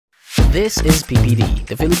This is PPD,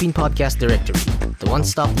 the Philippine Podcast Directory, the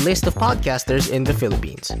one-stop list of podcasters in the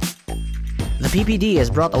Philippines. The PPD has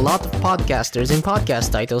brought a lot of podcasters and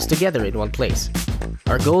podcast titles together in one place.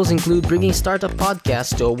 Our goals include bringing startup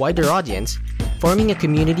podcasts to a wider audience, forming a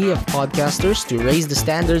community of podcasters to raise the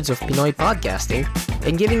standards of Pinoy podcasting,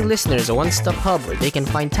 and giving listeners a one-stop hub where they can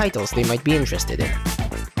find titles they might be interested in.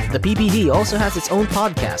 The PPD also has its own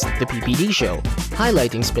podcast, The PPD Show,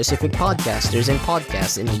 highlighting specific podcasters and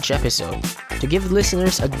podcasts in each episode to give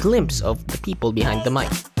listeners a glimpse of the people behind the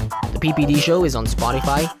mic. The PPD Show is on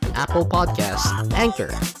Spotify, Apple Podcasts,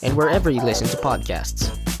 Anchor, and wherever you listen to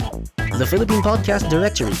podcasts. The Philippine Podcast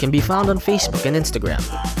Directory can be found on Facebook and Instagram.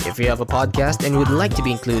 If you have a podcast and would like to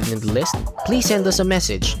be included in the list, please send us a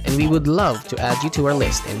message and we would love to add you to our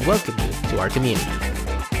list and welcome you to our community.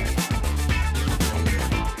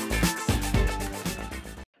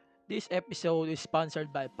 This episode is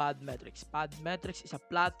sponsored by Podmetrics. Podmetrics is a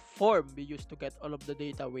platform we use to get all of the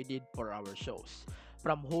data we need for our shows,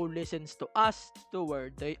 from who listens to us to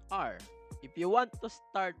where they are. If you want to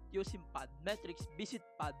start using Podmetrics, visit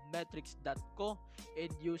podmetrics.co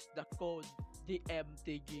and use the code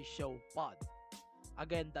DMTGShowPod.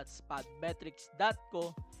 Again, that's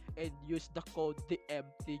podmetrics.co and use the code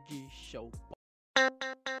DMTGShowPod.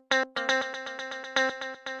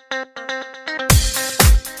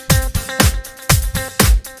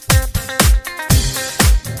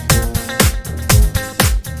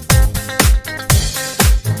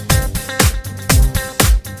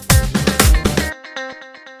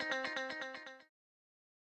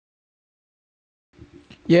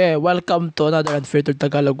 Yeah, welcome to another Unfiltered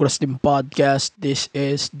Tagalog Wrestling Podcast. This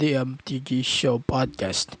is the MTG Show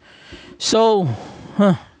Podcast. So,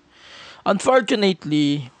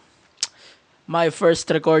 unfortunately, my first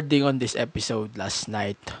recording on this episode last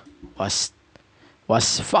night was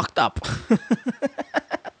fucked up.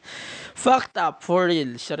 Fucked up, for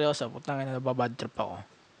real. Seryoso, putang ina, nababad trip ako.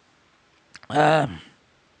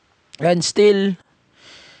 And still,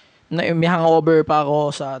 may hangover pa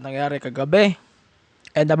ako sa nangyari kagabi.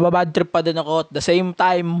 And nababad trip pa din ako at the same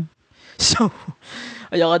time. So,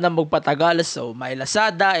 ayoko na magpatagal. So, my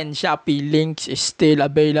Lazada and Shopee links is still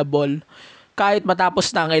available. Kahit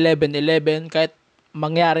matapos na ang 11/11, kahit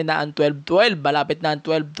mangyari na ang 12/12, malapit na ang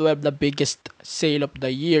 12/12, the biggest sale of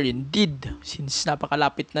the year indeed. Since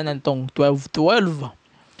napakalapit na nitong 12/12.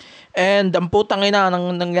 And ang putang ina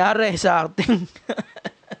nang nangyari sa ating...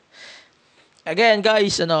 Again,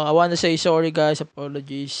 guys, I wanna say sorry, guys.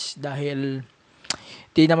 Apologies dahil...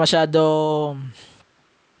 di na masyado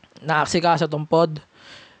naaksikaso tong pod.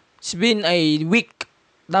 It's been a week.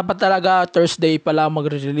 Dapat talaga Thursday pala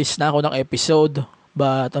magre-release na ako ng episode.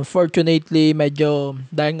 But unfortunately, medyo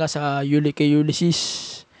dahil nga sa kay Ulysses,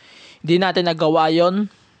 hindi natin nagawa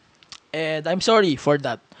yon. And I'm sorry for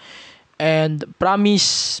that. And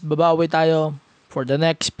promise, babawi tayo for the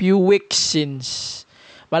next few weeks since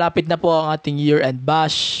malapit na po ang ating year-end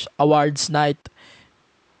bash, awards night.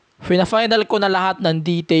 Pina-final ko na lahat ng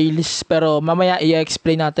details pero mamaya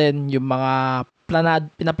i-explain natin yung mga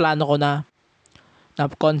pinaplano ko na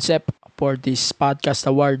concept for this podcast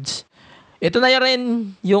awards. Ito na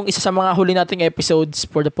rin yung isa sa mga huli nating episodes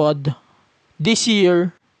for the pod this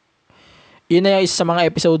year. Yun na yung isa sa mga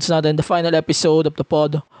episodes natin. The final episode of the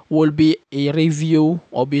pod will be a review,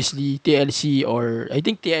 obviously TLC or I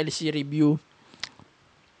think TLC review.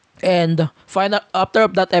 And after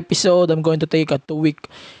of that episode, I'm going to take a 2-week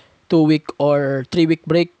or 3-week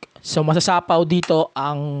break. So, masasapaw dito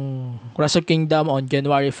ang Wrestle Kingdom on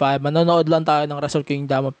January 5. Manonood lang tayo ng Wrestle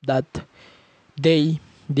Kingdom of that day.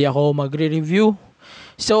 Hindi ako magre-review.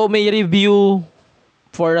 So, may review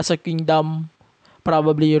for Wrestle Kingdom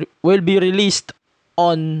probably will be released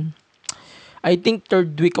on I think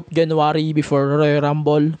 3rd week of January before Royal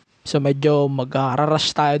Rumble. So, medyo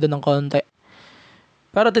mag-rush tayo doon ng konti.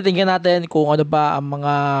 Pero titingnan natin kung ano ba ang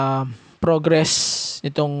mga progress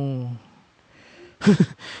nitong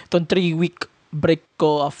 3-week break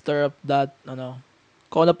ko after that,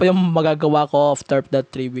 kung ano pa yung magagawa ko after that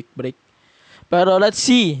 3-week break. Pero let's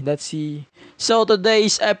see. So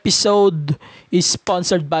today's episode is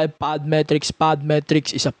sponsored by Podmetrics.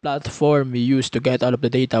 Podmetrics is a platform we use to get all of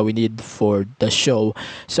the data we need for the show.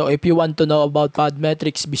 So if you want to know about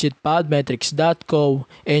Podmetrics, visit podmetrics.co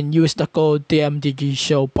and use the code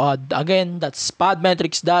TMTGShowPod. Again, that's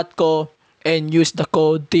podmetrics.co and use the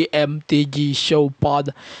code TMTGShowPod.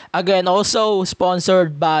 Again, also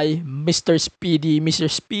sponsored by Mr. Speedy. Mr.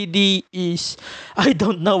 Speedy is, I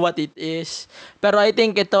don't know what it is, pero I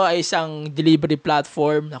think ito ay isang delivery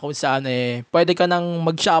platform na kung saan pwede ka nang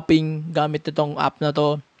mag-shopping gamit itong app na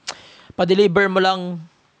to. Pa-deliver mo lang,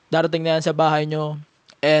 darating na yan sa bahay nyo.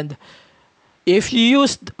 And if you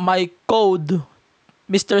used my code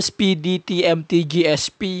Mr. Speedy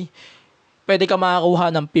TMTGSP, pwede ka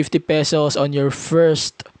makakuha ng 50 pesos on your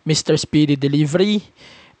first Mr. Speedy delivery.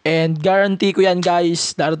 And guarantee ko yan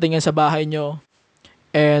guys, darating yan sa bahay nyo.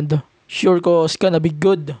 And sure ko it's gonna be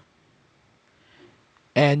good.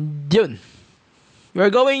 And yun.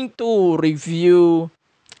 We're going to review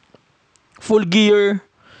Full Gear,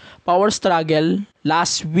 Power Struggle,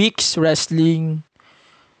 last week's wrestling.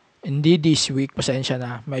 Hindi this week, pasensya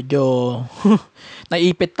na. Medyo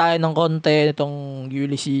naipit tayo ng konti nitong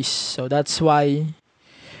Ulysses. So that's why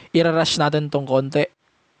irarush natin tong konti.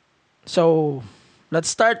 So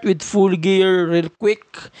let's start with Full Gear real quick.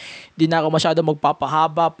 Di na ako masyado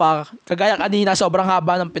magpapahaba pa. Kagaya kanina, sobrang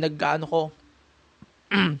haba ng pinag-ano ko.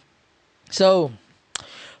 So,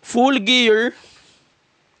 Full Gear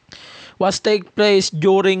was take place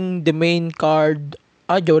during the main card,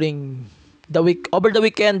 during the week, over the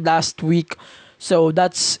weekend last week. So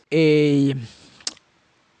that's a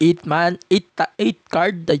 8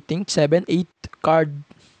 card, I think 8 card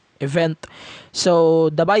event. So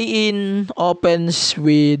the buy-in opens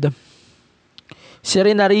with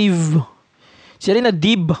Serena Deeb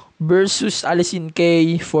versus Allison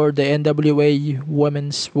Kay for the NWA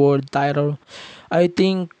Women's World Title. I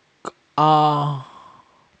think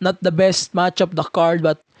not the best match of the card,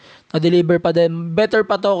 but na-deliver pa din. Better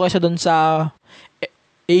pa to kaysa dun sa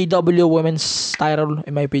AEW Women's Title,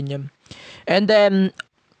 in my opinion. And then,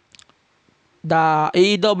 the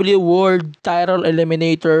AEW World Title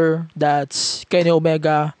Eliminator, that's Kenny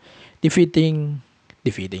Omega, defeated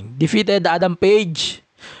Adam Page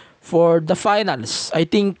for the finals. I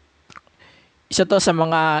think, isa to sa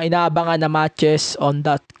mga inaabangan na matches on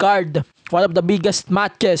that card. One of the biggest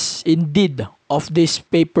matches, indeed, of this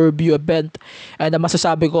pay-per-view event. And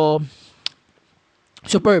masasabi ko,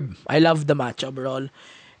 superb. I love the match overall.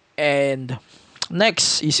 And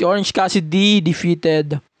next is Orange Cassidy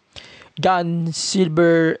defeated John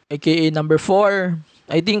Silver, aka number 4.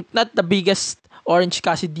 I think not the biggest Orange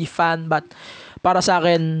Cassidy fan, but para sa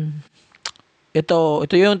akin, ito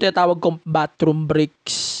yung tinatawag kong bathroom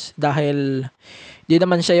breaks dahil di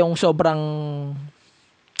naman siya yung sobrang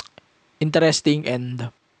interesting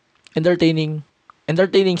and entertaining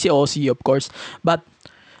si Aussie, of course, but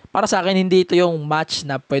para sa akin hindi ito yung match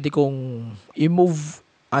na pwede kong i-move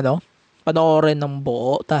panoorin ng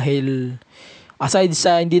buo dahil aside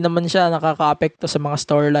sa hindi naman siya nakaka-apekto sa mga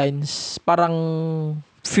storylines, parang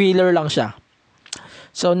filler lang siya.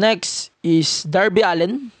 So next is Darby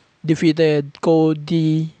Allin defeated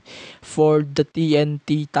Cody for the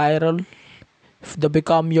TNT title to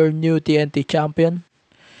become your new TNT champion.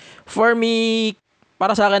 For me,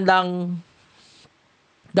 para sa akin lang,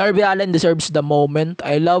 Darby Allin deserves the moment.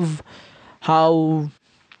 I love how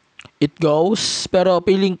it goes. Pero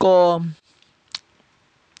feeling ko,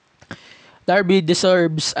 Darby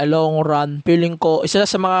deserves a long run. Feeling ko, isa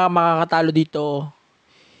sa mga makakatalo dito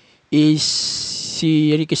is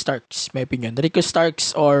si Ricky Starks, my opinion. Ricky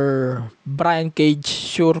Starks or Brian Cage,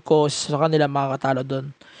 sure ko sa kanila makakatalo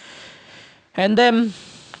doon. And then,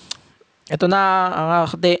 ito na ang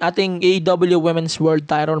ating AEW Women's World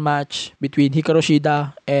Title match between Hikaru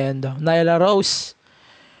Shida and Nyla Rose.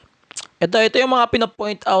 Ito yung mga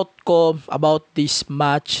pinapoint out ko about this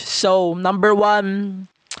match. So, number 1,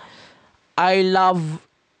 I love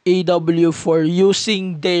AEW for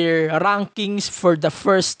using their rankings for the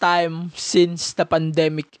first time since the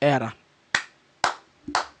pandemic era.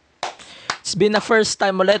 It's been the first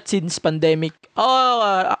time ulit since pandemic.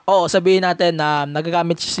 Sabihin natin na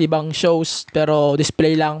nagagamit siya sa ibang shows pero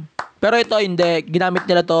display lang. Pero ito hindi, ginamit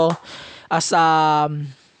nila to as a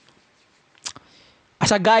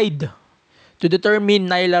guide to determine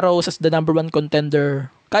Nyla Rose as the number 1 contender.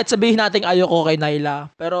 Kahit sabihin natin ayoko kay Nyla,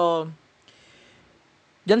 pero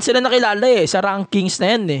diyan sila nakilala sa rankings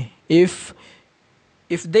na yan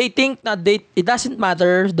If they think na it doesn't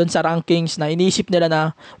matter doon sa rankings na inisip nila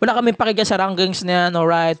na wala kaming pakinggan sa rankings na yan,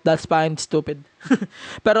 alright, that's fine, stupid.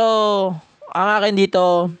 Pero ang akin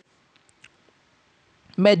dito,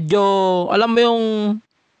 medyo, alam mo yung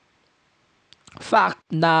fact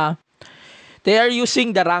na they are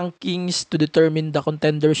using the rankings to determine the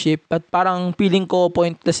contendership at parang feeling ko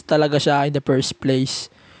pointless talaga siya in the first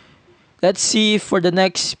place. Let's see for the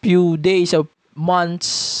next few days or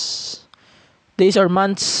months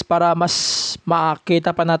para mas makita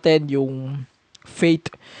pa natin yung fate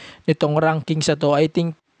nitong rankings na to. I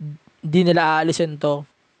think di nila aalisin to.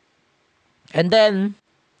 And then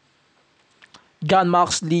the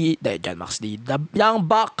Young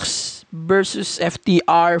Bucks versus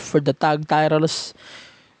FTR for the tag titles.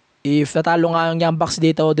 If natalo nga yung Young Bucks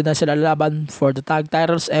dito, di na sila lalaban for the tag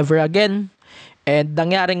titles ever again. And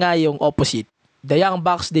nangyari nga yung opposite. The Young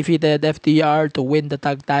Bucks defeated FTR to win the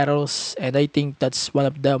tag titles, and I think that's one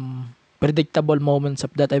of the predictable moments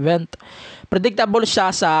of that event. Predictable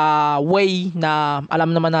siya sa way na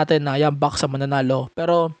alam naman natin na Young Bucks ang mananalo.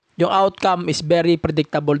 Pero yung outcome is very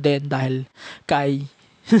predictable din dahil dahil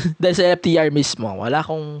sa FTR mismo. Wala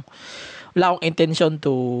akong intention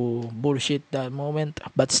to bullshit that moment,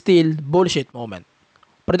 but still bullshit moment.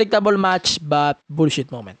 Predictable match but bullshit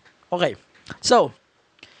moment. Okay. So,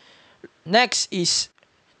 next is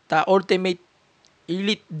the Ultimate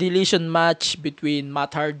Elite Deletion match between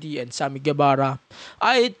Matt Hardy and Sammy Guevara.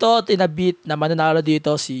 I thought in a bit na mananalo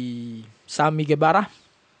dito si Sammy Guevara.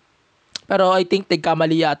 Pero I think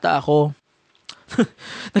nagkamali yata ako.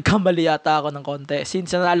 Nagkamali yata ako ng konti.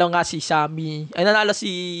 Since nanalo si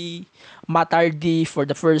Matt Hardy for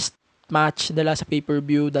the first match nila sa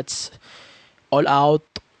pay-per-view, that's All Out.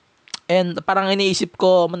 And parang iniisip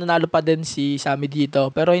ko mananalo pa din si Sammy dito.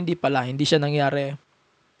 Pero hindi pala. Hindi siya nangyari.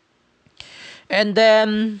 And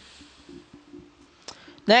then,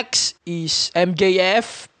 next is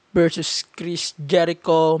MJF versus Chris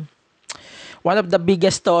Jericho. One of the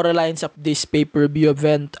biggest storylines of this pay-per-view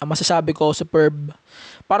event. Ang masasabi ko, superb.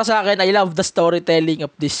 Para sa akin, I love the storytelling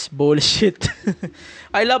of this bullshit.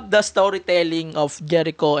 I love the storytelling of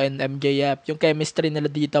Jericho and MJF. Yung chemistry nila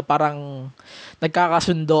dito, parang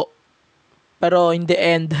nagkakasundo. Pero in the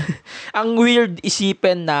end, ang weird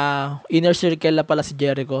isipin na inner circle na pala si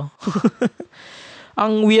Jericho.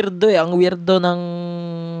 Ang weirdo ng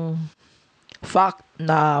fact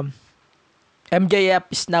na MJF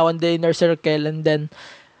is now on the inner circle, and then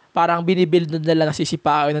parang binibuild na nila,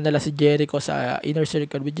 nasisipain na nila si Jericho sa inner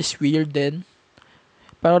circle, which is weird din.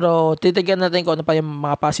 Pero titignan natin kung ano pa yung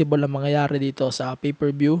mga possible na mangyayari dito sa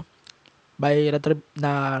pay-per-view by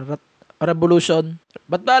Revolution.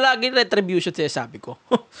 Ba't ba laging Retribution siya sabi ko?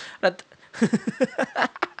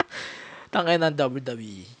 Tangin ng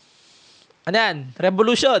WWE. Ano yan?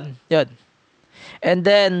 Revolution. Yun. And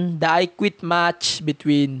then, the I Quit match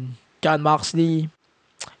between Jon Moxley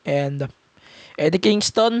and Eddie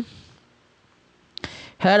Kingston.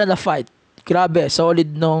 Hell of a fight. Grabe,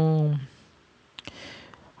 solid nung...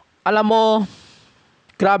 Alam mo,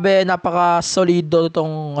 grabe, napaka-solido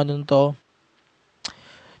itong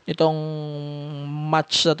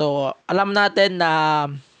match na to. Alam natin na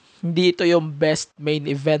hindi ito yung best main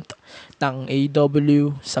event ng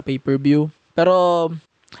AEW sa pay-per-view. Pero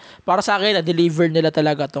para sa akin, na-deliver nila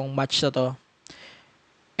talaga tong match na to.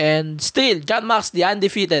 And still, Jon Moxley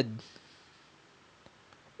undefeated.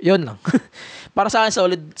 Yun lang. Para sa akin,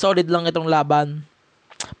 solid lang itong laban.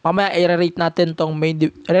 Mamaya i-rate natin tong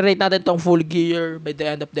Full Gear by the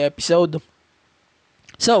end of the episode.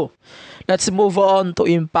 So, let's move on to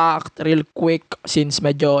Impact real quick since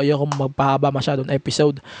medyo ayoko magpahaba masyadong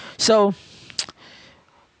episode. So,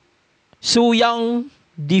 Su Yung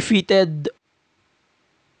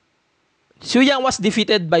was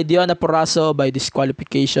defeated by Deonna Purrazzo by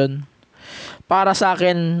disqualification. Para sa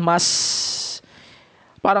akin, mas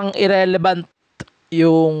parang irrelevant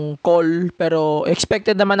yung call, pero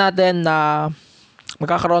expected naman natin na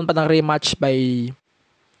magkakaroon pa ng rematch by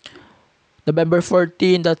November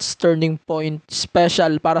 14. That's turning point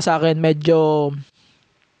special para sa akin. Medyo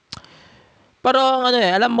pero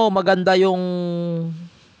alam mo, maganda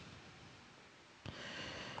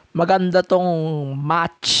tong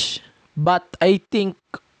match, but I think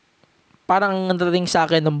parang narating sa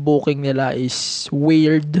akin ng booking nila is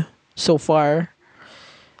weird so far.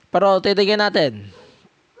 Pero titignan natin.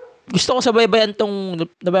 Gusto ko sabaybayan tong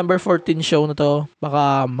November 14 show na to.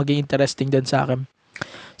 Baka maging interesting din sa akin.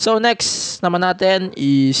 So next naman natin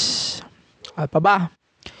is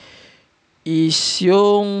is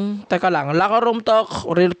yung locker room talk.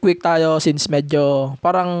 Real quick tayo since medyo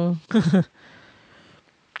parang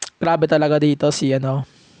grabe talaga dito si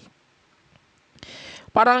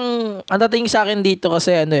parang ang dating sa akin dito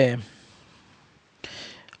kasi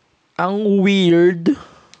ang weird.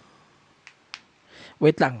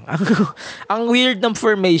 Wait lang. Ang weird ng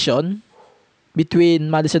formation between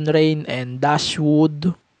Madison Rayne and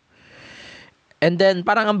Dashwood. And then,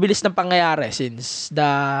 parang ang bilis ng pangyayari since the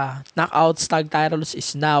Knockouts Tag Titles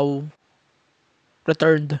is now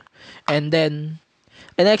returned. And then,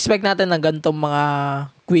 expect natin ng ganitong mga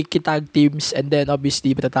quickie tag teams, and then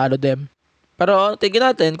obviously, patatalo them. Pero, tignan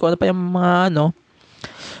natin kung ano pa yung mga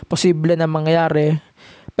posible na mangyayari.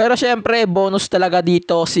 Pero, syempre, bonus talaga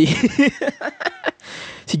dito si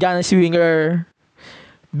Johnny Swinger.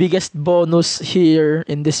 Biggest bonus here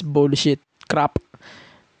in this bullshit crap.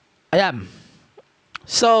 Ayan.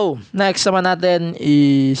 So, next naman natin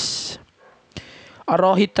is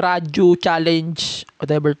Rohit Raju Challenge,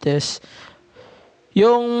 whatever it is.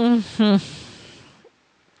 Yung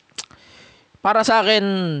para sa akin,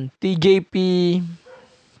 TJP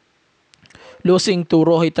losing to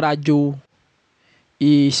Rohit Raju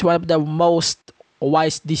is one of the most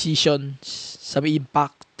wise decisions sa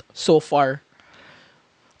Impact so far.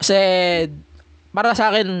 Kasi para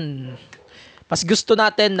sa akin, mas gusto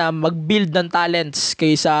natin na mag-build ng talents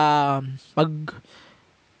kaysa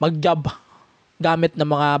mag-job gamit ng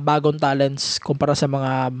mga bagong talents kumpara sa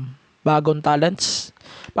mga bagong talents.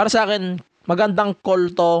 Para sa akin, magandang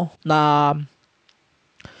call to na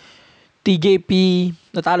TJP,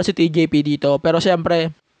 natalo si TJP dito. Pero siyempre,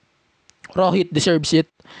 Rohit deserves it.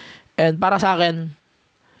 And para sa akin,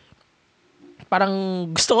 parang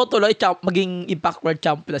gusto ko tuloy maging Impact World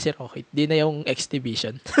Champion na si Rohit. Di na yung X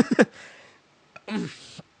Division.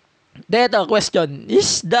 Dito, question.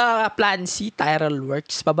 Is the Plan C Tyrell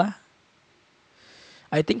works pa ba?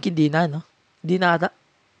 I think hindi na, no? Hindi na ata.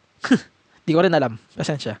 Di ko rin alam.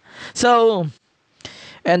 Pasensya. So,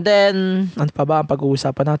 and then, ano pa ba ang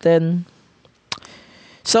pag-uusapan natin?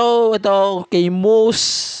 So, ito, kay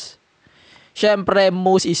Moose. Siyempre,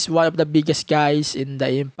 Moose is one of the biggest guys in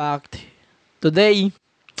the Impact today.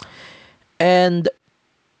 And,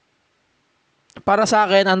 para sa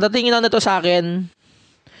akin, ang dating na nito sa akin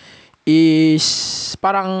is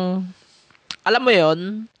parang, alam mo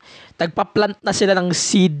yon, nagpa-plant na sila ng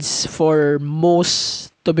seeds for Moose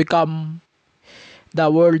to become the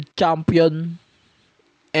world champion.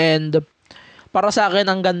 And para sa akin,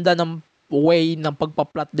 ang ganda ng way ng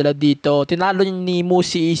pagpa-plot nila dito. Tinalo ni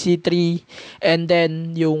Moose si EC3, and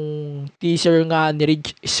then yung teaser nga ni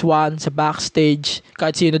Rich Swann sa backstage,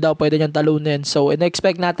 kahit sino daw pwede niyang talunin. So,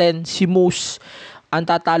 in-expect natin si Moose ang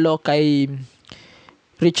tatalo kay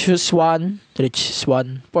Rich Swann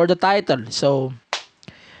for the title. So,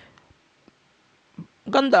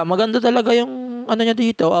 maganda talaga yung ano niya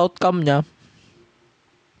dito, outcome niya.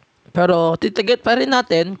 Pero titiget pa rin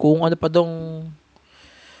natin kung ano pa dong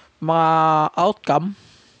mga outcome.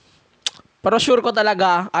 Pero sure ko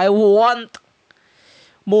talaga, I want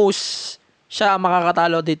Moose siya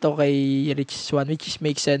makakatalo dito kay Rich Swann, which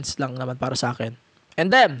makes sense lang naman para sa akin.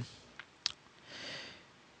 And then,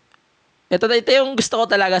 ito yung gusto ko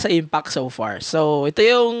talaga sa Impact so far. So, ito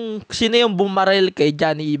yung sino yung bumaril kay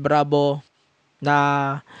Johnny Bravo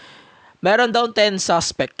na meron daw 10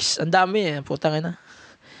 suspects. Ang dami putang ina.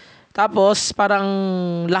 Tapos, parang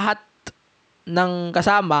lahat ng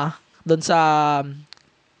kasama doon sa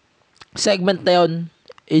segment na yun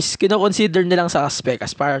is kino-consider nilang suspect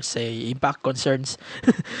as far as say Impact concerns.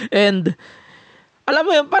 And alam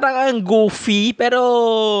mo yun, parang ang goofy pero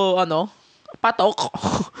ano, patok.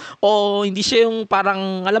 O hindi siya yung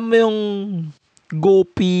parang, alam mo yung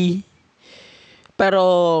goofy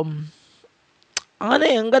pero ang ano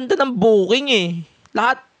ang ganda ng booking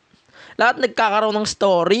lahat nagkakaroon ng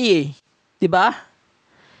story 'di ba?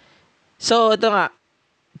 So, ito nga.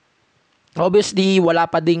 Obviously, wala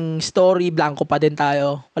pa ding story. Blanco pa din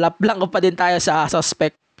tayo. Blanco pa din tayo sa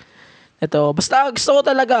suspect. Ito. Basta gusto ko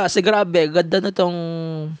talaga. Kasi grabe. Ganda na tong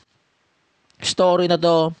story na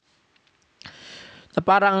to. Na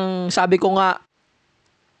parang sabi ko nga,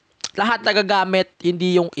 lahat nagagamit.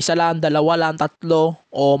 Hindi yung isa lang, dalawa lang, tatlo.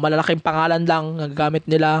 O malalaking pangalan lang nagagamit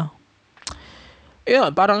nila.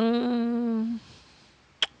 Yun, parang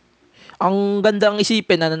ang gandang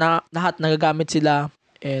isipin na lahat nagagamit sila.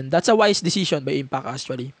 And that's a wise decision by Impact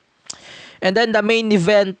actually. And then the main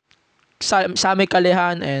event, Sami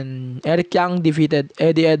Callihan and Eric Young defeated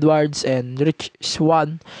Eddie Edwards and Rich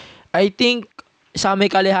Swann. I think Sami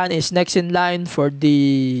Callihan is next in line for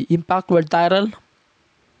the Impact World title.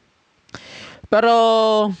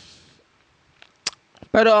 Pero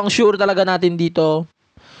ang sure talaga natin dito,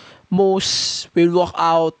 Moose will walk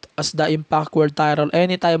out as the Impact World title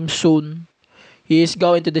anytime soon. He is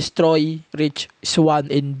going to destroy Rich Swann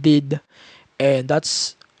indeed. And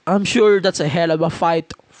I'm sure that's a hell of a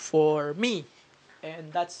fight for me.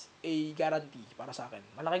 And that's a guarantee para sa akin.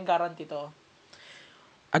 Malaking guarantee to.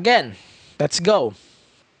 Again, let's go.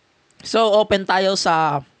 So, open tayo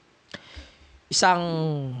sa isang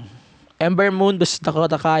Ember Moon vs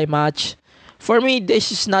Dakota Kai match. For me,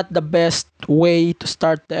 this is not the best way to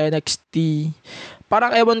start the NXT.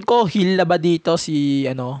 Parang ewan ko, heel na ba dito si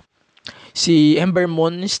Ember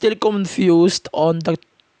Moon. Still confused on the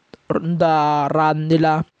run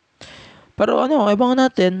nila. Pero ewan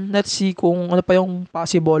natin. Let's see kung ano pa yung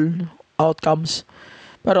possible outcomes.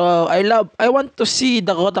 Pero I want to see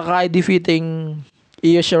Dakota Kai defeating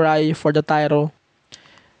Io Shirai for the title.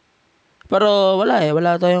 Pero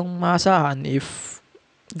wala tayong maasahan if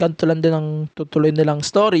ganito lang din ang tutuloy nilang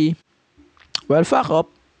story. Well, fuck up.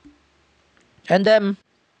 And then,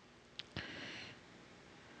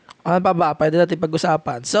 ano pa ba? Pwede natin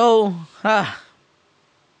pag-usapan. So,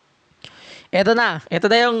 eto na. Ito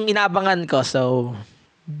na yung inaabangan ko. So,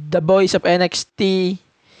 the boys of NXT,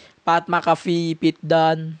 Pat McAfee, Pete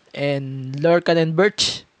Dunne, and Lorcan and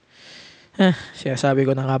Birch. Sinasabi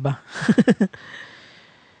ko na nga ba?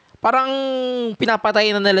 Parang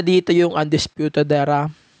pinapatay na nila dito yung Undisputed Era.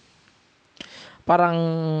 Parang,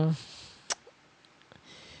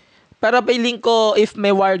 pero feeling ko, if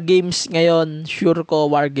may War Games ngayon, sure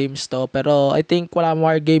ko War Games to. Pero I think wala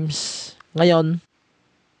War Games ngayon.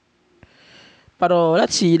 Pero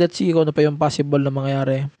let's see kung ano pa yung possible na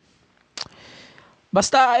mangyari.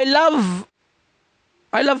 Basta I love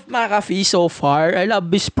McAfee so far. I love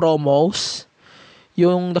his promos.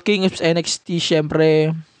 Yung The King of NXT,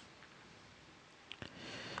 syempre,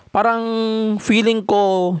 parang feeling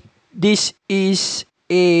ko this is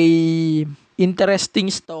a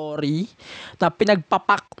interesting story na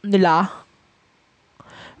pinagpapak nila.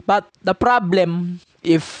 But the problem,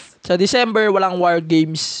 if sa December walang War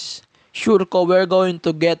Games, sure ko we're going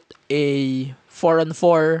to get a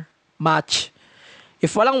 4-on-4 match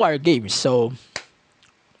if walang War Games. So,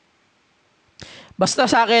 basta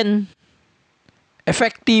sa akin,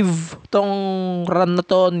 effective tong run na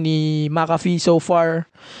to ni McAfee so far.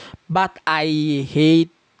 But I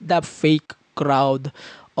hate the fake crowd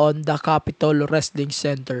on the Capitol Wrestling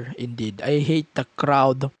Center. Indeed, I hate the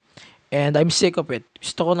crowd. And I'm sick of it.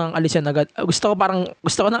 Gusto ko nang alisin agad. Gusto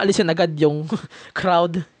ko nang alisin agad yung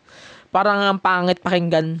crowd. Parang ang pangit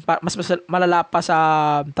pakinggan. Mas malala pa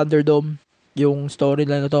sa Thunderdome yung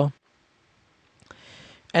storyline na to.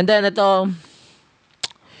 And then ito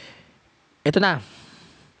na.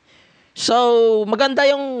 So, maganda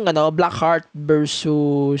yung Blackheart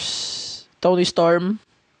versus Toni Storm.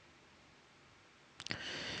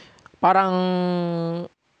 Parang,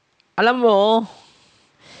 alam mo,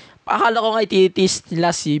 akala ko nga ititis nila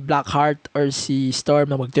si Blackheart or si Storm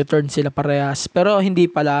na magte-turn sila parehas. Pero hindi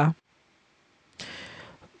pala.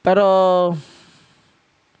 Pero,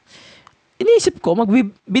 iniisip ko,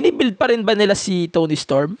 binibuild pa rin ba nila si Toni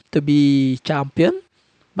Storm to be champion?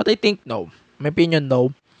 But I think no. My opinion, no.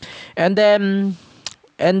 And then,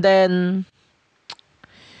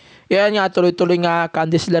 yan nga, tuloy-tuloy nga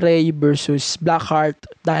Candice LeRae versus Blackheart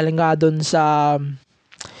dahil nga dun sa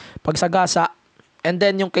pagsagasa. And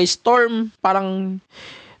then yung kay Storm, parang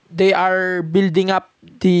they are building up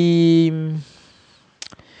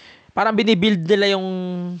parang binibuild nila yung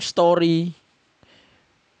story.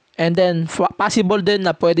 And then possible din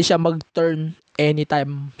na pwede siya mag-turn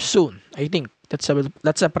anytime soon. I think that's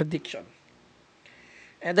a prediction.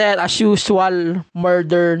 And then as usual,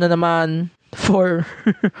 murder na naman for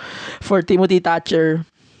Timothy Thatcher.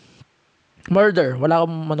 Murder. Wala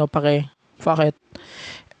akong pake. Fuck it.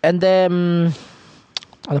 And then,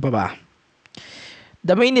 ano pa ba?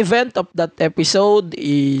 The main event of that episode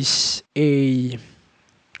is a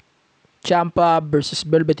Ciampa versus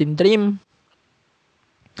Velveteen Dream.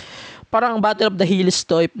 Parang Battle of the Hills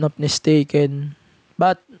to, if not mistaken.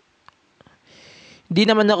 But, di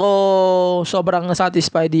naman ako sobrang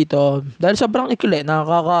satisfied dito dahil sobrang ikli,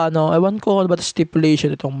 ewan ko ano ba the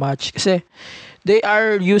stipulation itong match kasi they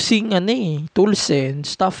are using tools and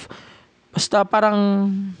stuff. Basta parang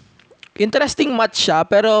interesting match siya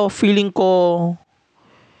pero feeling ko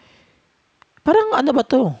parang ano ba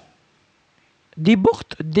to, they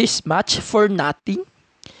booked this match for nothing,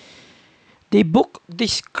 they booked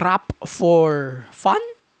this crap for fun.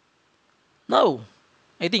 No,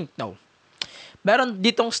 I think no. Meron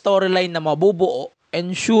ditong storyline na mabubuo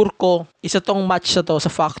and sure ko isa tong match na to sa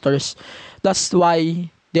factors. That's why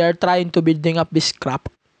they are trying to building up this crap.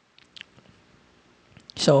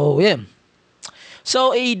 So, yeah.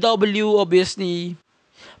 So, AEW obviously,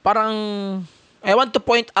 parang I want to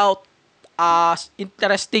point out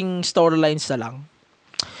interesting storylines na lang.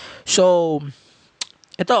 So,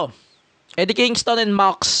 ito, Eddie Kingston and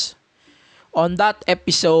Mox on that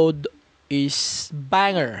episode is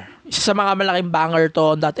banger. Isa sa mga malaking banger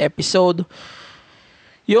to on that episode.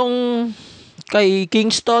 Yung kay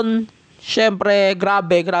Kingston, syempre,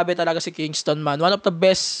 grabe talaga si Kingston, man. One of the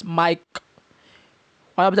best mic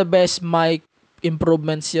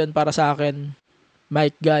improvements yun para sa akin.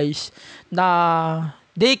 Mic guys. Na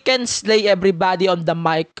they can slay everybody on the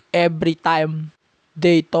mic every time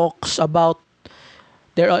they talks about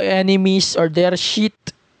their enemies or their shit.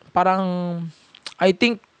 Parang, I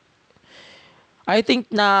think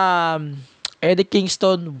na Eddie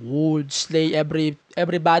Kingston would slay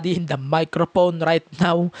everybody in the microphone right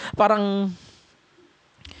now. Parang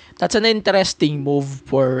that's an interesting move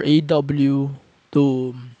for AEW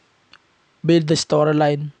to build the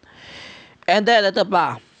storyline. And then, ito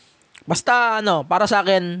pa. Basta, para sa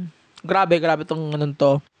akin, grabe tong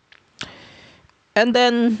to. And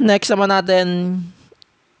then, next naman natin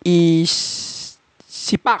is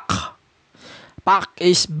si Pac. Pac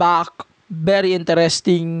is back. Very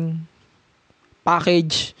interesting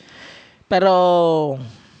package. Pero,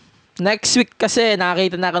 next week kasi,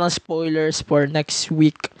 nakakita na ako ng spoilers for next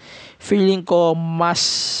week. Feeling ko mas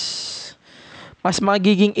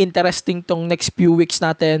magiging interesting tong next few weeks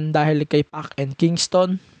natin dahil kay Pac and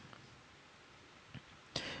Kingston.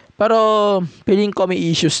 Pero, feeling ko may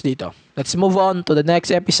issues dito. Let's move on to the next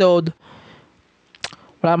episode.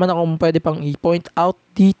 Wala man akong pwede pang i-point out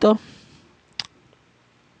dito.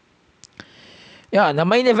 Yeah, the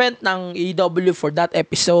main event ng AEW for that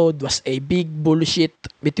episode was a big bullshit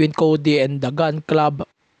between Cody and the Gun Club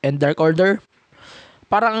and Dark Order.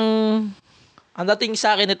 Parang, ang dating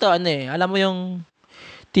sa akin ito, alam mo yung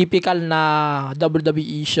typical na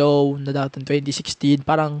WWE show na dating 2016,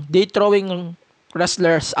 parang they throwing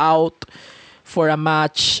wrestlers out for a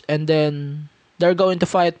match and then they're going to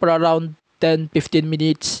fight for around 10-15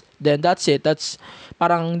 minutes. Then that's it. That's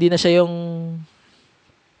parang hindi na siya yung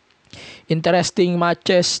interesting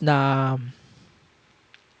matches na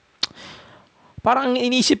parang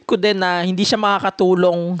inisip ko din na hindi siya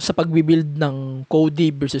makakatulong sa pagbibuild ng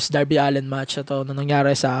Cody versus Darby Allin match na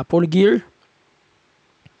nangyari sa Full Gear.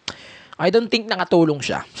 I don't think nakatulong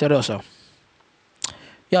siya. Seryoso.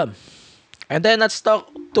 Yan. And then let's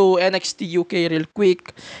talk to NXT UK real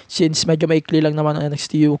quick since medyo maikli lang naman ang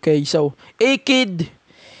NXT UK. So, A-Kid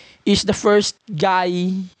is the first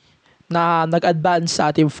guy na nag-advance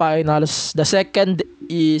sa team finals. The second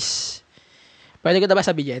is, pwede ko na ba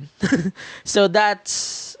sabihin? So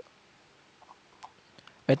that's,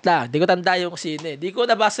 wait lang, di ko tanda yung sino eh. Di ko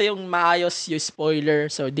nabasa yung maayos yung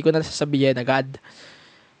spoiler, so di ko na sasabihin agad.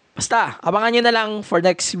 Basta, abangan nyo na lang for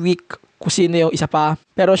next week kung sino yung isa pa.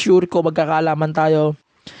 Pero sure ko magkakalaman tayo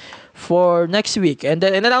for next week. And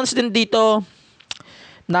then, in-announce din dito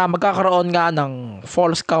na magkakaroon nga ng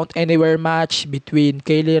Falls Count Anywhere match between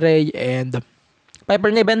Kaylee Ray and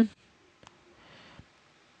Piper Niven.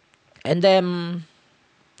 And then,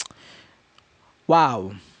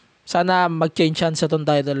 wow. Sana mag-change yan sa itong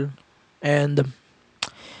title. And,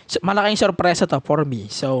 malaking sorpresa to for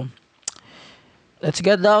me. So, let's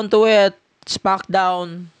get down to it.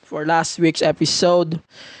 SmackDown for last week's episode,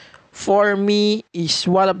 for me, is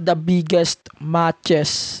one of the biggest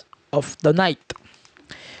matches of the night.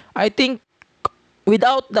 I think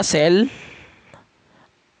without the cell,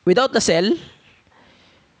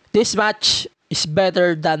 this match is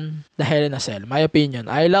better than the Hell in a Cell. My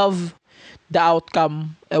opinion. I love the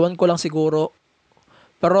outcome. Ewan ko lang siguro.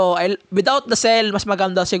 Pero without the cell, mas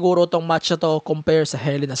maganda siguro tong match na to compare sa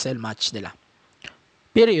Hell in a Cell match nila.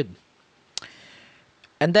 Period.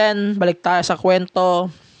 And then, balik tayo sa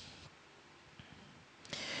kwento.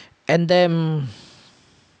 And then,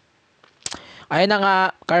 ayun na nga,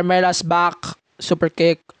 Carmella's back, super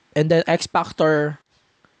kick, and then X Factor,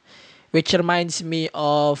 which reminds me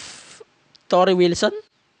of Tori Wilson.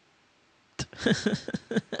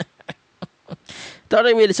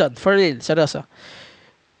 Tori Wilson, for real, seryoso.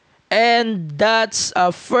 And that's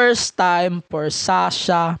a first time for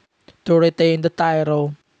Sasha to retain the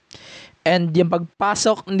title. And yung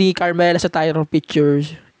pagpasok ni Carmella sa title picture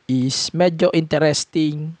is medyo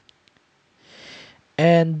interesting.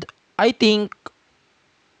 And I think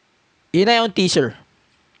yun na yung teaser.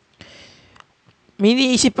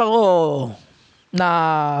 Miniisip ako na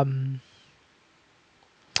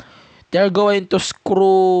they're going to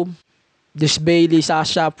screw this Bayley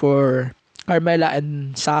Sasha for Carmella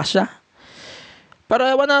and Sasha. Pero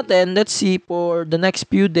ewan natin, let's see for the next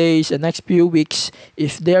few days and next few weeks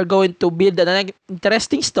if they're going to build an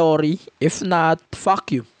interesting story. If not, fuck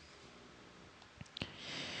you.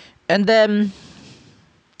 And then,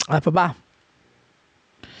 ano pa ba?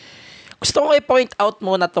 Gusto ko i-point out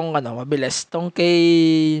muna tong mabilis. Tong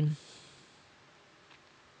kay...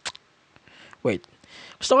 Wait.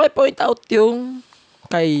 Gusto ko i-point out yung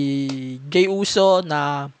kay Jey Uso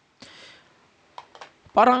na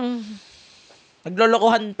parang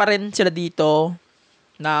naglolokohan pa rin sila dito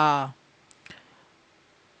na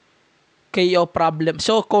KO problem.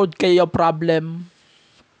 So-called KO problem.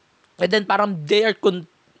 And then parang they are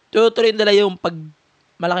tutuloy nila yung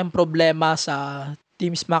malaking problema sa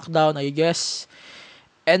Team SmackDown, I guess.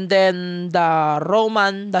 And then the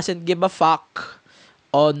Roman doesn't give a fuck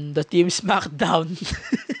on the Team SmackDown.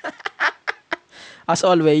 As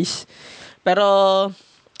always. Pero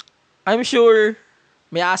I'm sure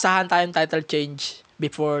may asahan tayong title change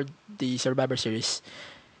before the Survivor Series.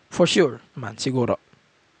 For sure, man, siguro.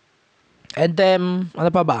 And then, ano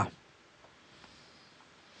pa ba?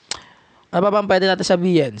 Ano pa bang pwede natin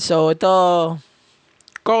sabihin? So, ito,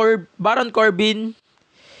 Baron Corbin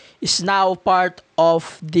is now part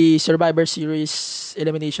of the Survivor Series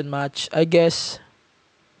elimination match. I guess,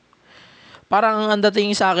 parang ang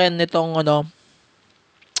dating sa akin nitong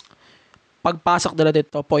pagpasok nila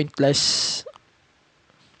dito, pointless.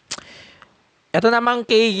 Ito naman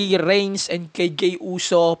kay Reigns and kay Jey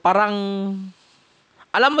Uso, parang,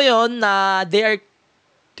 alam mo yon na they are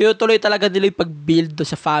tuloy talaga nila yung pag-build do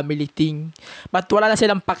sa family thing. But wala na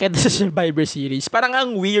silang paket sa Survivor Series. Parang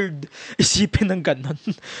ang weird isipin ng ganun.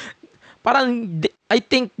 Parang, I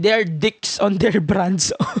think they are dicks on their brands.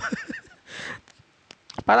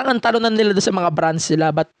 Parang ang talunan nila do sa mga brands nila,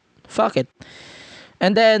 but fuck it.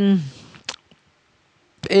 And then,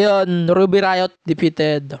 ayun, Ruby Riott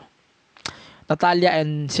defeated Natalya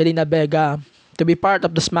and Zelina Vega to be part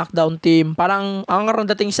of the SmackDown team. Parang ang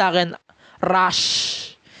dating sa akin, rush.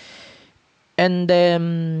 And then,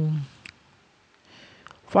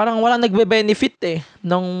 parang walang nagbe-benefit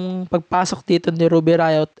nung pagpasok dito ni Ruby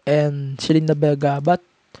Riott and Zelina Vega. But,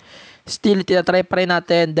 still, tinatry pa rin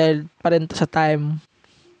natin dahil pa rin sa time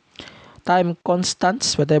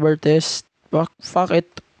constants, whatever it is. Fuck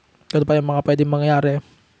it. Ano pa yung mga pwedeng mangyari.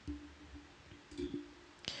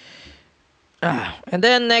 And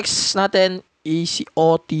then next natin is si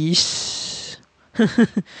Otis.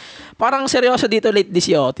 Parang seryoso dito lately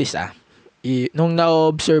si Otis nung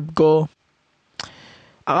na-observe ko,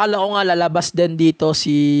 akala ko nga lalabas din dito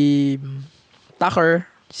si Tucker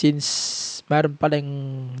since mayroon palang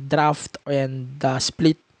draft and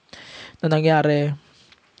split na nangyari.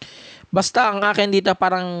 Basta ang akin dito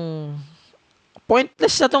parang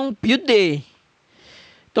pointless na tong feud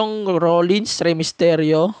Tong Rollins, Rey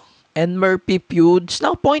Mysterio and Murphy feuds,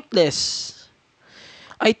 now pointless.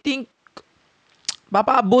 I think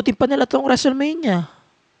papaabutin pa nila tong WrestleMania.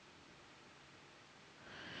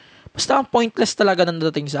 Basta ang pointless talaga nang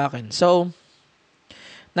dating sa akin. So,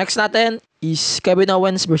 next natin is Kevin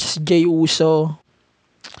Owens versus Jey Uso.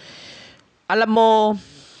 Alam mo,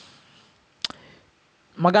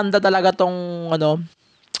 maganda talaga tong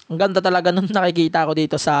ang ganda talaga nung nakikita ko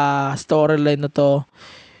dito sa storyline na to.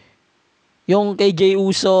 Yung kay Jey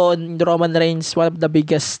Uso and Roman Reigns, one of the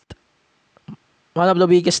biggest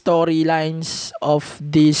storylines of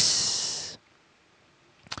this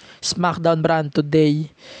SmackDown brand today.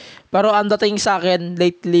 Pero ang dating sa akin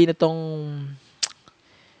lately nitong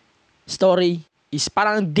story is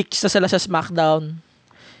parang dicks na sila sa SmackDown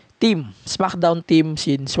team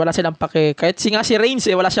since wala silang pake. Kahit si Reigns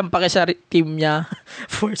wala siyang pake sa team niya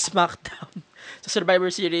for SmackDown sa Survivor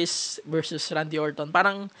Series versus Randy Orton.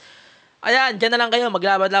 Parang ayan, dyan na lang kayo.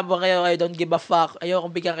 Maglaban-laban kayo. I don't give a fuck.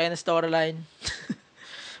 Ayokong bigyan kayo ng storyline.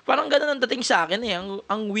 Parang ganun ang dating sa akin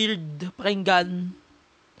Ang weird pakinggan.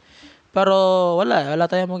 Pero wala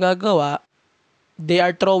tayong magagawa. They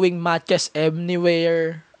are throwing matches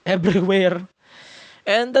everywhere.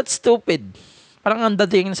 And that's stupid. Parang ang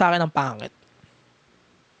dating sa akin ng pangit.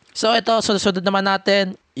 So ito, sunod naman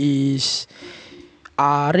natin is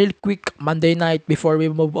real quick Monday night before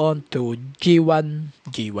we move on to G1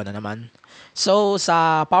 na naman. So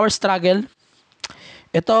sa Power Struggle,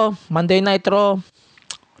 ito Monday Night Raw,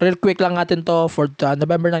 real quick lang natin to for the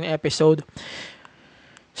November 9 episode.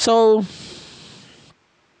 So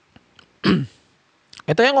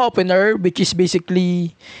ito yung opener, which is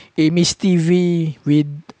basically a Miss TV with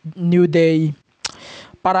New Day.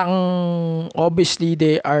 Parang obviously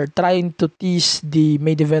they are trying to tease the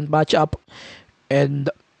main event matchup.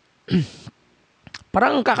 And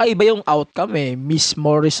parang kakaiba yung outcome Miss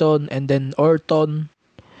Morrison and then Orton,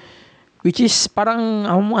 which is parang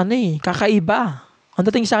kakaiba. Ang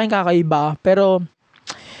dating sa akin kakaiba, pero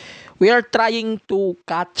we are trying to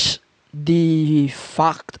catch the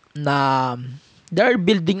fact na they're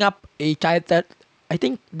building up a title. I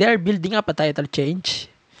think they're building up a title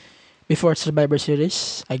change before Survivor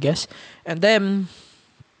Series, I guess. And then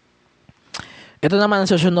ito naman ang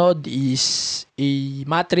susunod is a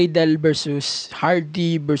Matt Riddle versus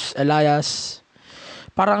Hardy versus Elias.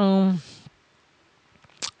 Parang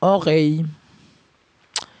okay.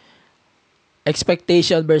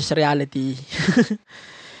 Expectation versus reality.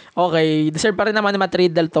 Okay, deserve pa rin naman ni Matt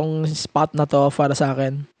Riddle tong spot na to para sa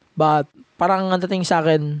akin. But parang ang dating sa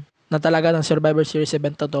akin na talaga ng Survivor Series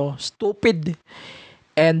event to stupid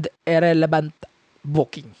and irrelevant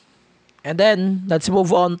booking. And then let's move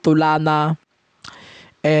on to Lana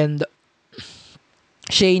and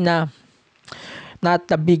Shayna.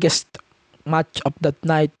 Not the biggest match of that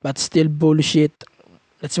night, but still bullshit.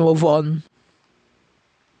 Let's move on.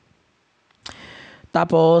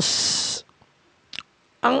 Tapos,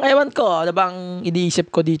 ang ewan ko, ano bang iniisip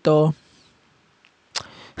ko dito?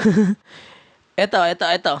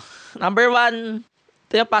 Ito. Number one,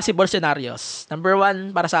 ito yung possible scenarios. Number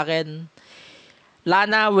one, para sa akin,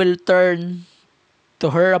 Lana will turn to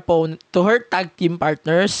her tag team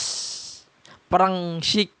partners. Parang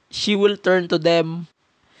she will turn to them.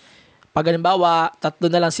 Pag halimbawa,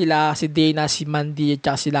 tatlo na lang sila, si Dana, si Mandy,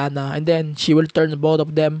 at si Lana. And then, she will turn both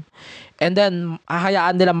of them. And then,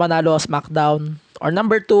 hahayaan nila manalo sa SmackDown. Or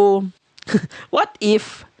number two, what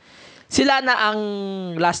if sila na ang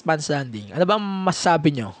last man standing? Ano bang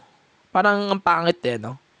masasabi nyo? Parang ang pangit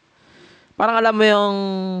no? Parang alam mo yung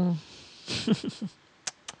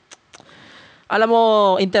alam mo,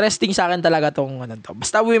 interesting sa akin talaga tong ano to.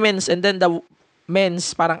 Basta women's and then the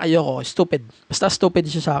men's, parang ayoko, stupid. Basta stupid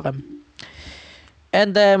siya sa akin.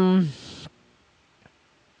 And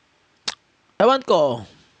ewan ko,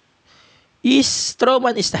 is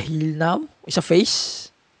Strowman is the heel now? Is a face?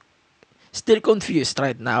 Still confused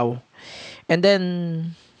right now. And then,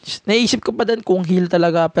 naisip ko pa din kung heel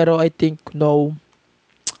talaga, pero I think no.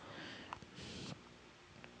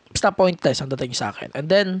 Basta pointless ang dating sa akin. And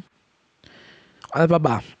then, ano pa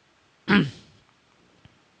ba?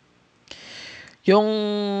 Yung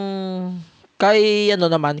kay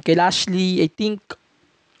kay Lashley, I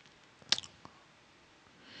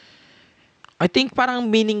think parang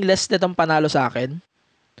meaningless na itong panalo sa akin.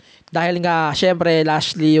 Dahil nga, syempre,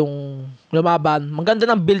 Lashley yung lumaban. Maganda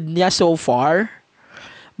ng build niya so far.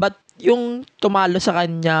 But, yung tumalo sa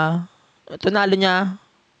kanya, tunalo niya,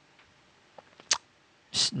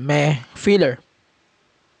 filler.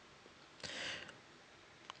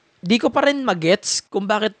 Di ko pa rin magets kung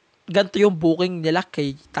bakit ganito yung booking nila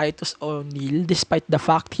kay Titus O'Neil despite the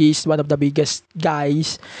fact he's one of the biggest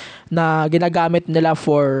guys na ginagamit nila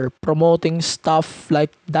for promoting stuff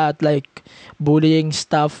like that, like bullying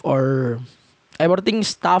stuff or everything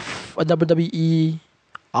stuff on WWE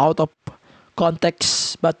out of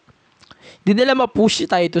context. But di nila ma-push si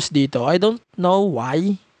Titus dito. I don't know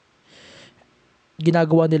why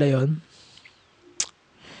ginagawa nila yon.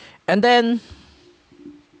 And then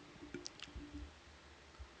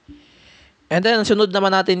ang sunod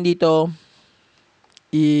naman natin dito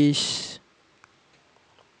is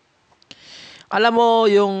alam mo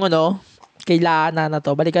yung kay Lana na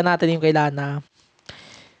to. Balikan natin yung kay Lana.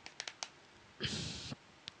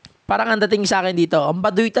 Parang ang dating sa akin dito, ang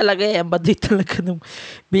baduy talaga nung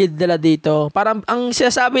build nila dito. Parang ang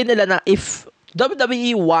sinasabi nila na if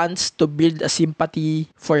WWE wants to build a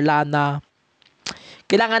sympathy for Lana,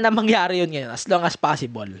 kailangan na mangyari yun ngayon as long as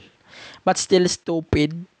possible. But still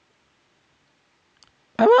stupid.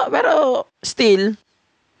 Pero still,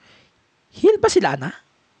 heel ba si Lana?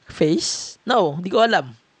 Face? No, hindi ko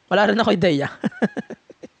alam. Wala rin ako ideya.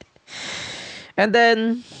 And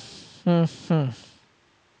then,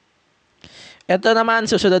 ito naman,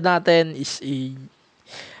 susunod natin is a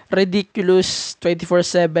ridiculous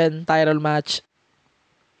 24/7 title match.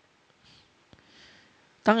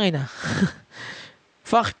 Tangay na.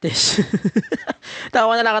 Fuck this.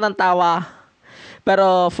 Tawa na lang ako ng tawa.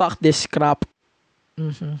 Pero fuck this crap.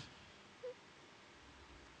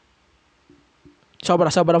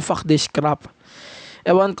 Sobrang fuck this crap.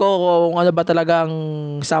 Ewan ko kung ano ba talagang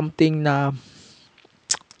something na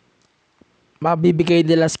mabibigay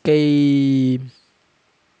nila kay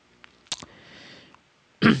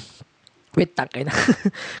wait, tangay na.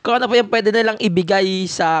 Kung ano pa yung pwede nilang ibigay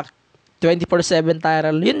sa 24/7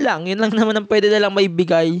 title, yun lang naman ang pwede nilang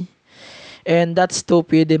maibigay. And that's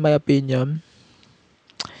stupid in my opinion.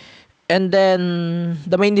 And then,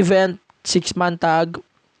 the main event, 6-man tag.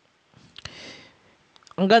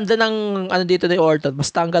 Ang ganda ng dito ni Orton.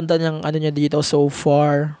 Basta ang ganda ng niya dito so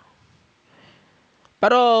far.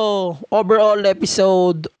 Pero, overall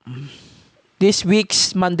episode, this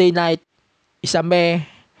week's Monday night is a meh.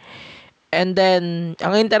 And then,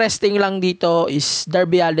 ang interesting lang dito is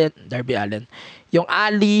Darby Allin. Yung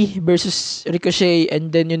Ali versus Ricochet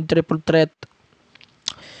and then yung triple threat.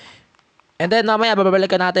 And then mamaya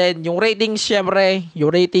babalikan natin yung ratings, syempre, yung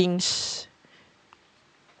ratings.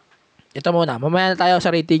 Ito muna, mamaya na tayo sa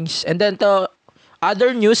ratings. And then to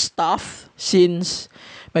other news stuff since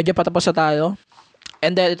medyo patapos na tayo.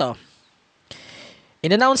 And then ito.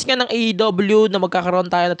 In-announce nga ng AEW na magkakaroon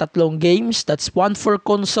tayo ng 3 games. That's 1 for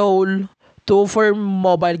console, 2 for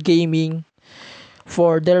mobile gaming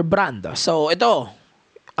for their brand. So ito,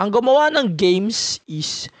 ang gumawa ng games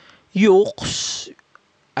is Yuke's,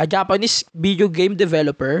 a Japanese video game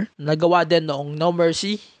developer. Nagawa din noong No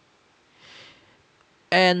Mercy.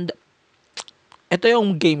 And ito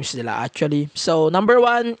yung games nila actually. So number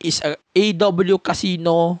 1 is AEW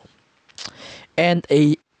Casino. and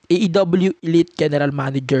a AEW Elite General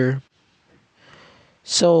Manager.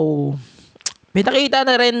 So, may nakita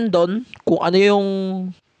na rin doon kung ano yung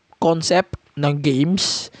concept ng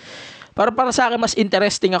games. Para sa akin, mas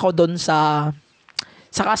interesting ako doon sa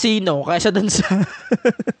casino kaysa doon sa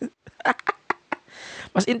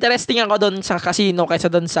mas interesting ako doon sa casino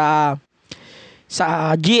kaysa doon sa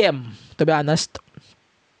GM, to be honest.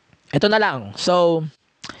 Ito na lang. So,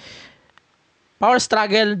 Power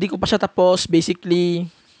Struggle, di ko pa siya tapos.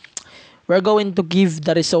 Basically, we're going to give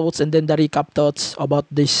the results and then the recap thoughts about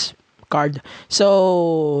this card.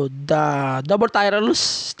 So, the double titles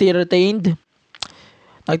still retained.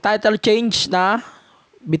 Nag-title change na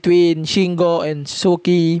between Shingo and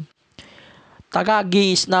Suzuki.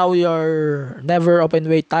 Takagi is now your never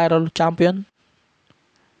openweight title champion.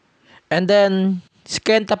 And then, si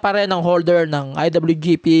Kenta pa rin ang holder ng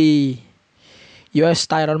IWGP US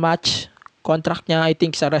title match. Contract niya, I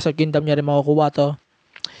think sa Wrestle Kingdom niya rin makukuha to.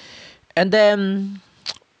 And then,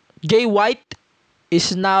 Jay White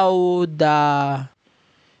is now the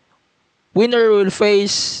winner will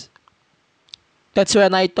face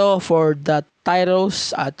Tetsuya Naito for the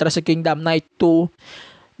titles at Wrestle Kingdom Night 2.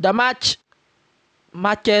 The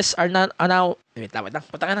matches are now announced. Wait lang.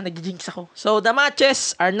 Patanga na, nag-jinx ako. So, the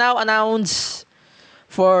matches are now announced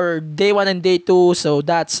for day 1 and day 2. So,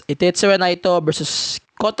 that's Tetsuya Naito versus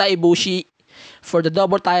Kota Ibushi for the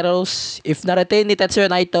double titles. If na-retain ni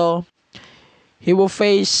Tetsuya Naito, he will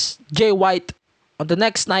face Jay White on the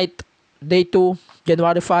next night, day 2,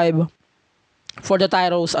 January 5, for the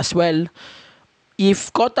titles as well.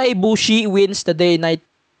 If Kota Ibushi wins the day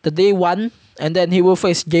 1, and then he will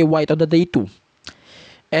face Jay White on the day 2.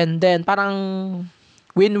 And then, parang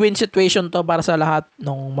win-win situation to para sa lahat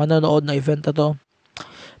ng manonood na event na to.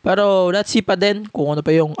 Pero, let's see pa din kung ano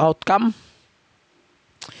pa yung outcome.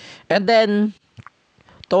 And then,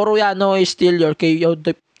 Toru Yano is still your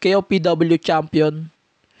KOPW champion.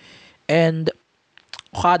 And,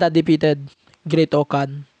 Okada defeated Great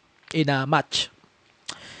Okan in a match.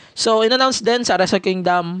 So, in-announce din sa Wrestle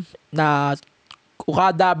Kingdom na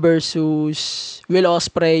Okada versus Will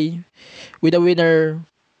Ospreay with a winner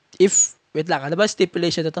if, wait lang, ano ba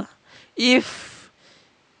stipulation na to? If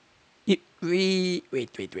wait.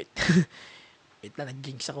 Wait lang,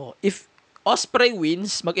 nag-jinx ako. If Ospreay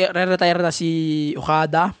wins, mag-retire na si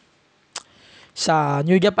Okada sa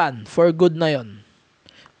New Japan. For good na yon.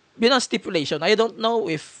 Yun ang stipulation. I don't know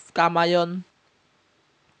if tama yon.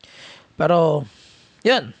 Pero,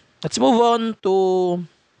 yun. Let's move on to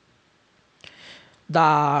the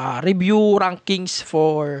review rankings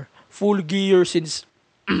for Full Gear since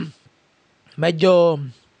medyo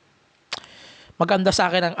maganda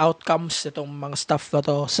sa akin ang outcomes itong mga stuff na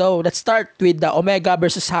to. So, let's start with the Omega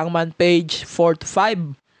versus Hangman Page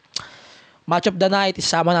 4-5. Match of the night,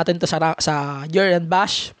 isama natin to sa year-end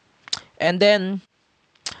bash. And then,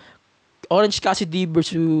 Orange Cassidy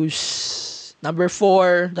versus number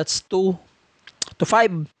 4, that's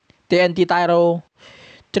 2-5. TNT title,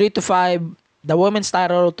 3-5. The women's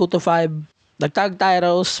title, 2-5. The tag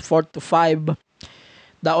titles, 4-5.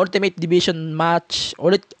 The Ultimate Deletion match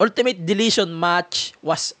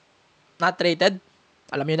was not rated.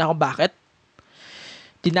 Alam niyo na kung bakit.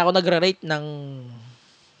 Di na ako nagre-rate ng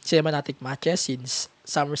cinematic matches since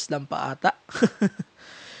SummerSlam pa ata.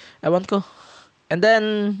 Ewan ko. And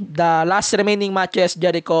then, the last remaining matches,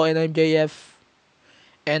 Jericho and MJF,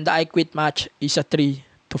 and the I Quit match is a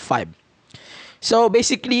 3-5. So,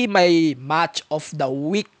 basically, my match of the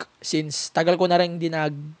week, since tagal ko na rin hindi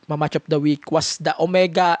nag-match of the week, was the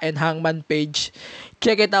Omega and Hangman Page.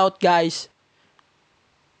 Check it out, guys.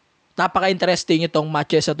 Napaka-interesting itong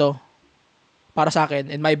matches na to para sa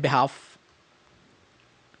akin, in my behalf.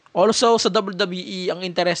 Also, sa WWE, ang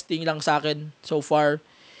interesting lang sa akin so far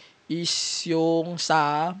is yung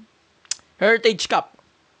sa Heritage Cup.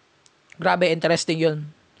 Grabe, interesting yun.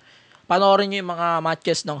 Panoorin nyo yung mga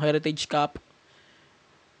matches ng Heritage Cup.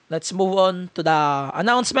 Let's move on to the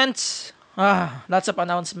announcements. Lots of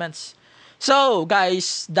announcements. So,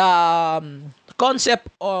 guys, the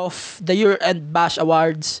concept of the Year-End Bash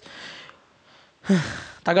Awards.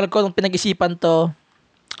 Tagal ko nung pinag-isipan to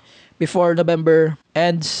before November.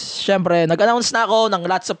 And, syempre, nag-announce na ako ng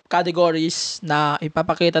lots of categories na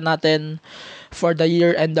ipapakita natin for the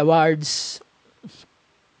Year-End Awards.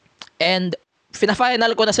 And,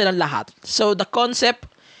 fina-final ko na silang lahat. So, the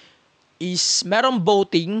concept is merong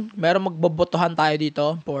voting, merong magbobotohan tayo dito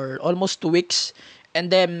for almost 2 weeks.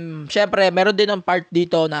 And then, syempre, meron din ang part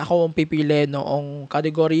dito na ako ang pipili noong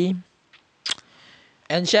category.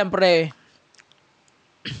 And syempre,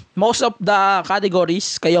 most of the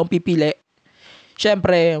categories kayo ang pipili.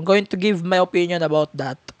 Syempre, I'm going to give my opinion about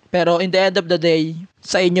that. Pero in the end of the day,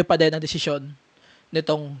 sa inyo pa din ang desisyon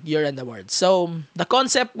nitong year-end award. So, the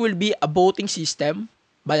concept will be a voting system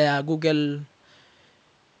via Google,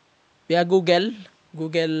 tawag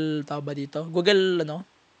ba dito? Google,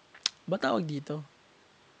 ba tawag dito?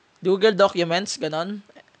 Google Documents, ganon.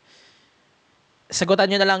 Sagutan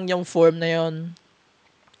nyo na lang yung form na yon.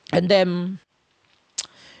 And then,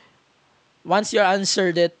 once you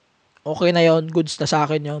answered it, okay na yon, goods na sa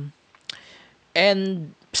akin yon.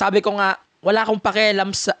 And, sabi ko nga, wala kayong pakialam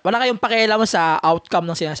sa outcome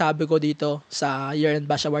ng sinasabi ko dito sa year-end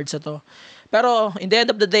bash awards na to. Pero in the end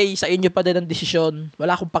of the day, sa inyo pa din ang desisyon.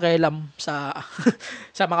 Wala akong pakialam sa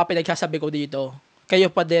sa mga pinagsasabi ko dito. Kayo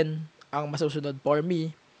pa din ang masusunod for me.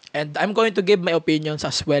 And I'm going to give my opinions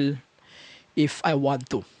as well if I want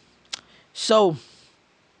to. So,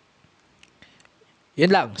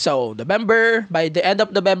 yun lang. So, by the end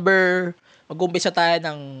of November, mag-umpisa tayo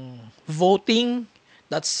ng voting.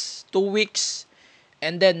 That's 2 weeks.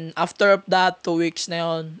 And then, after that 2 weeks na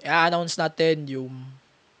yun, i-announce natin yung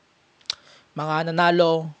mga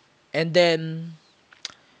nanalo. And then,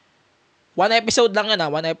 1 episode lang yan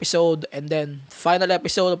 1 episode. And then, final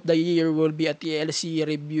episode of the year will be a TLC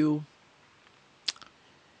review.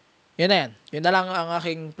 Yun na yan. Yun na lang ang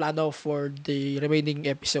aking plano for the remaining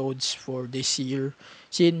episodes for this year.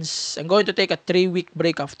 Since I'm going to take a 3-week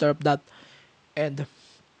break after that. And,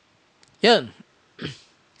 yun.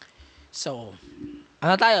 So,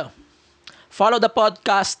 ano tayo? Follow the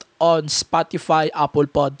podcast on Spotify, Apple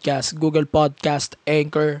Podcast, Google Podcast,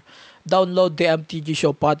 Anchor. Download the MTG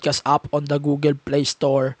Show Podcast app on the Google Play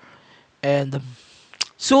Store. And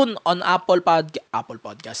soon on Apple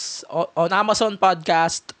Podcast, on Amazon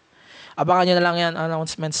Podcast. Abangan nyo na lang yan,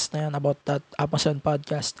 announcements na yan about that Amazon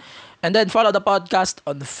Podcast. And then follow the podcast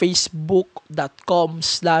on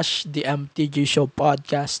facebook.com/The MTG Show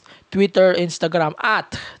Podcast, Twitter, Instagram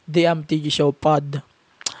 @The MTG Show Pod,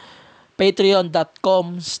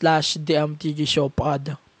 patreon.com/The MTG Show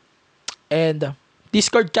Pod. And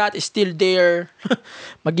Discord chat is still there.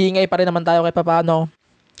 Mag-iingay pa rin naman tayo kahit paano.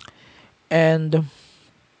 And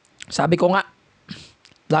sabi ko nga,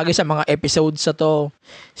 lagi sa mga episodes sa to,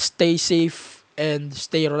 stay safe and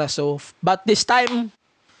stay resolve. But this time,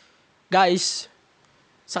 guys,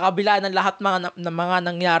 sa kabila ng lahat ng mga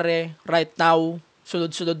nangyari right now,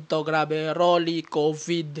 sunod-sunod to, grabe, Rolly,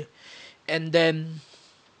 COVID, and then,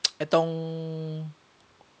 itong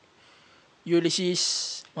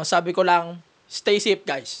Ulysses, masabi ko lang, stay safe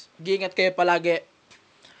guys. Mag-iingat kayo palagi.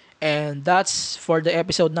 And that's for the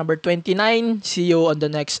episode number 29. See you on the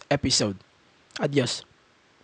next episode. Adios.